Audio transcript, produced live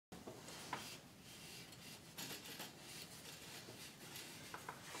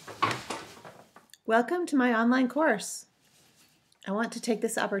Welcome to my online course. I want to take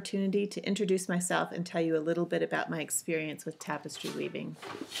this opportunity to introduce myself and tell you a little bit about my experience with tapestry weaving.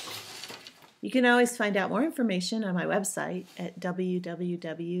 You can always find out more information on my website at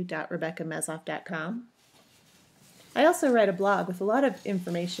www.rebeccamezoff.com. I also write a blog with a lot of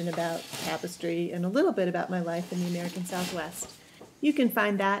information about tapestry and a little bit about my life in the American Southwest. You can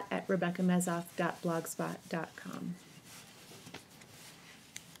find that at rebeccamezoff.blogspot.com.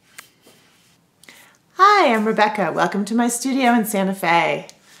 Hi, I'm Rebecca. Welcome to my studio in Santa Fe.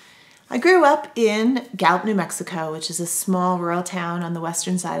 I grew up in Gallup, New Mexico, which is a small rural town on the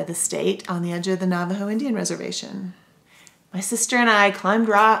western side of the state on the edge of the Navajo Indian Reservation. My sister and I climbed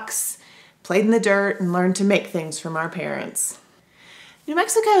rocks, played in the dirt, and learned to make things from our parents. New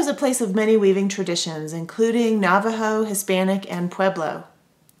Mexico is a place of many weaving traditions, including Navajo, Hispanic, and Pueblo.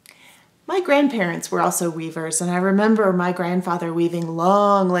 My grandparents were also weavers, and I remember my grandfather weaving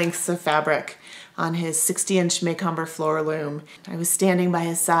long lengths of fabric on his 60-inch Maycomber floor loom. I was standing by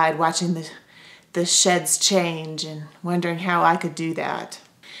his side watching the sheds change and wondering how I could do that.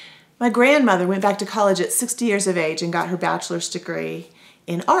 My grandmother went back to college at 60 years of age and got her bachelor's degree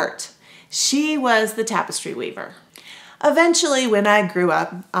in art. She was the tapestry weaver. Eventually, when I grew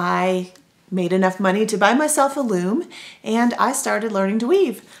up, I made enough money to buy myself a loom, and I started learning to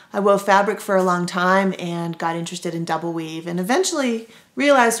weave. I wove fabric for a long time and got interested in double weave, and eventually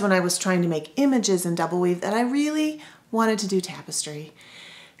realized when I was trying to make images in double weave that I really wanted to do tapestry.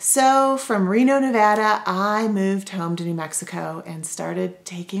 So from Reno, Nevada, I moved home to New Mexico and started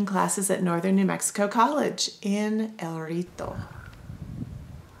taking classes at Northern New Mexico College in El Rito.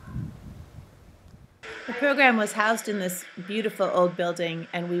 The program was housed in this beautiful old building,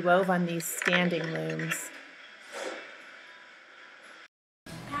 and we wove on these standing looms.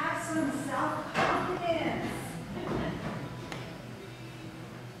 Have some self-confidence.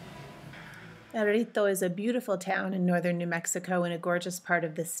 El Rito is a beautiful town in northern New Mexico and a gorgeous part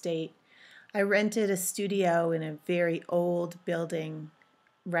of the state. I rented a studio in a very old building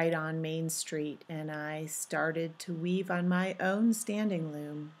right on Main Street, and I started to weave on my own standing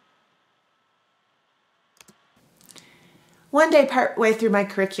loom. One day, partway through my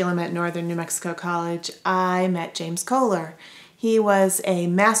curriculum at Northern New Mexico College, I met James Kohler. He was a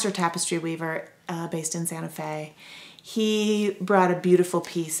master tapestry weaver based in Santa Fe. He brought a beautiful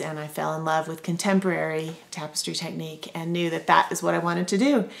piece, and I fell in love with contemporary tapestry technique and knew that that is what I wanted to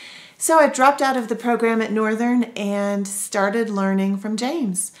do. So I dropped out of the program at Northern and started learning from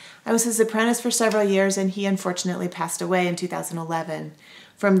James. I was his apprentice for several years, and he unfortunately passed away in 2011.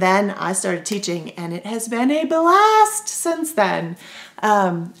 From then, I started teaching, and it has been a blast since then.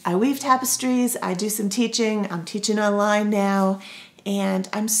 I weave tapestries, I do some teaching, I'm teaching online now, and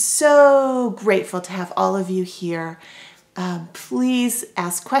I'm so grateful to have all of you here. Please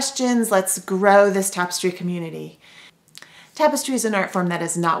ask questions. Let's grow this tapestry community. Tapestry is an art form that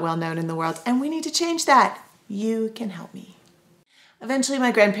is not well known in the world, and we need to change that. You can help me. Eventually,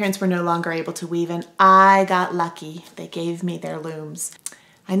 my grandparents were no longer able to weave, and I got lucky. They gave me their looms.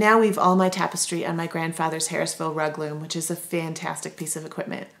 I now weave all my tapestry on my grandfather's Harrisville rug loom, which is a fantastic piece of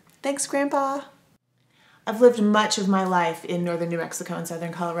equipment. Thanks, Grandpa. I've lived much of my life in northern New Mexico and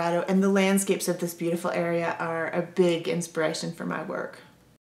southern Colorado, and the landscapes of this beautiful area are a big inspiration for my work.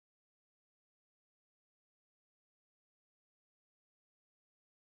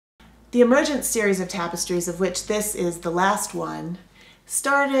 The Emergence series of tapestries, of which this is the last one,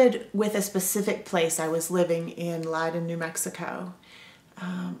 started with a specific place I was living in Leiden, New Mexico.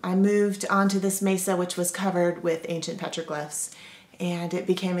 I moved onto this mesa, which was covered with ancient petroglyphs, and it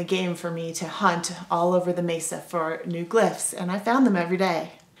became a game for me to hunt all over the mesa for new glyphs, and I found them every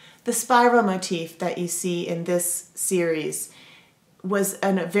day. The spiral motif that you see in this series was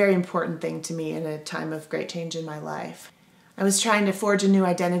a very important thing to me in a time of great change in my life. I was trying to forge a new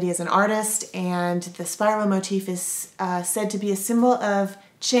identity as an artist, and the spiral motif is said to be a symbol of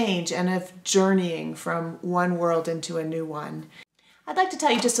change and of journeying from one world into a new one. I'd like to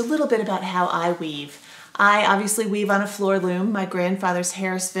tell you just a little bit about how I weave. I obviously weave on a floor loom. My grandfather's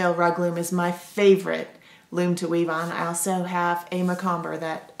Harrisville rug loom is my favorite loom to weave on. I also have a Maycomber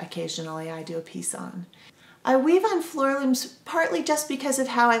that occasionally I do a piece on. I weave on floor looms partly just because of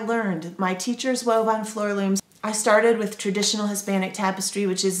how I learned. My teachers wove on floor looms. I started with traditional Hispanic tapestry,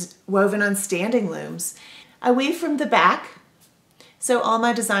 which is woven on standing looms. I weave from the back, so all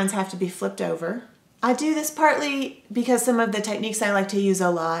my designs have to be flipped over. I do this partly because some of the techniques I like to use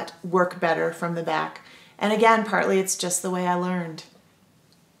a lot work better from the back. And again, partly it's just the way I learned.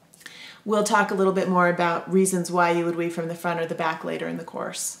 We'll talk a little bit more about reasons why you would weave from the front or the back later in the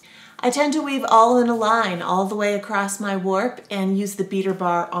course. I tend to weave all in a line all the way across my warp and use the beater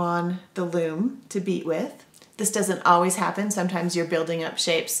bar on the loom to beat with. This doesn't always happen. Sometimes you're building up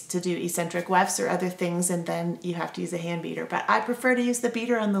shapes to do eccentric wefts or other things and then you have to use a hand beater, but I prefer to use the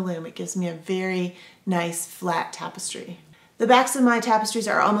beater on the loom. It gives me a very nice flat tapestry. The backs of my tapestries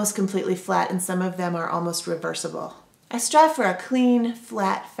are almost completely flat and some of them are almost reversible. I strive for a clean,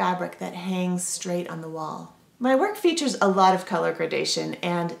 flat fabric that hangs straight on the wall. My work features a lot of color gradation,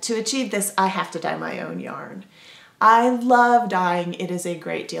 and to achieve this, I have to dye my own yarn. I love dyeing. It is a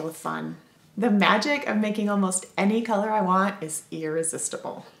great deal of fun. The magic of making almost any color I want is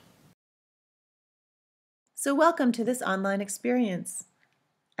irresistible. So welcome to this online experience.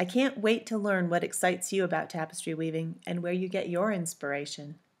 I can't wait to learn what excites you about tapestry weaving and where you get your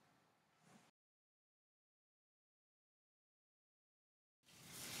inspiration.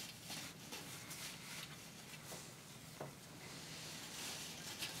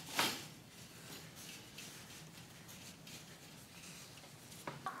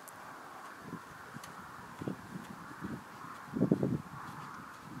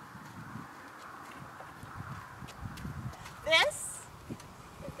 This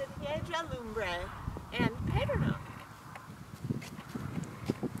is the piedra lumbre.